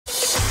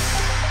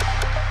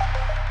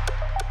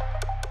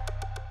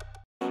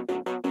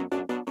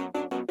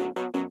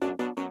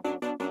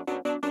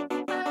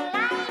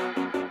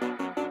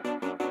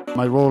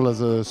My role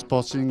as a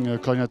sporting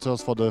coordinator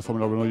for the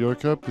Formula Renault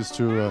Eurocup is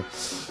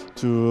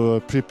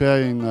to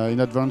prepare in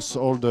advance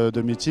all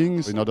the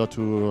meetings in order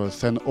to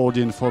send all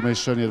the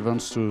information in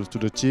advance to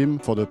the team,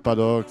 for the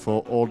paddock,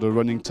 for all the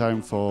running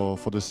time for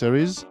the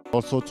series.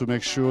 Also to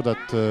make sure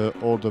that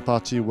all the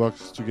party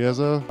works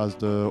together, as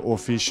the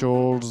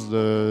officials,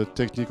 the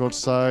technical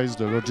side,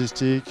 the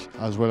logistic,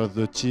 as well as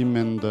the team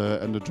and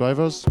the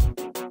drivers.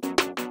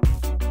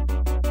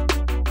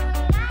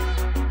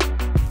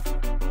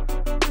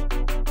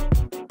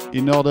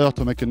 In order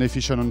to make an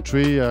efficient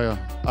entry,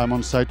 I'm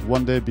on site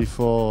one day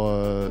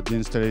before the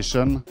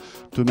installation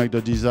to make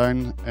the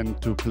design and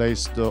to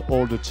place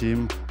all the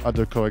team at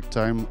the correct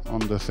time on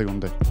the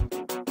second day.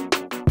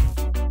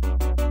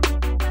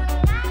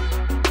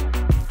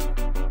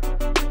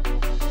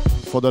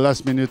 For the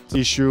last minute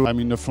issue, I'm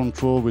in the front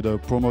row with the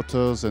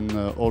promoters and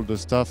all the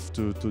staff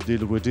to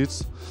deal with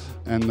it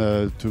and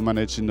to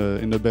manage in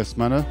the best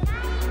manner.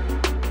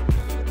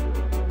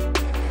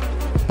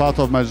 Part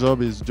of my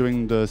job is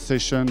during the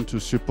session to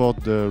support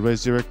the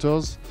race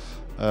directors,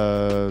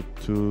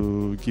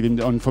 to give him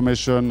the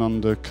information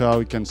on the car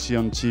we can see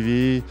on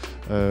TV,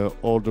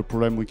 all the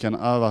problem we can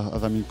have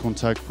as I'm in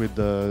contact with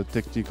the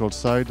technical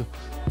side.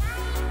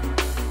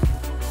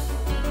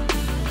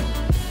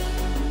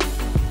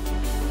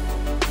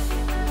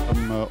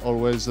 I'm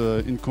always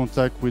in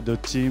contact with the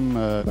team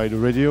by the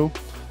radio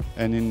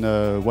and in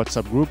a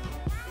WhatsApp group.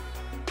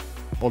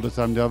 All the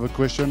time they have a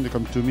question, they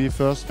come to me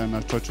first and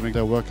I try to make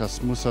their work as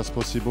smooth as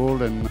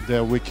possible and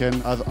their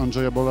weekend as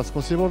enjoyable as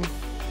possible.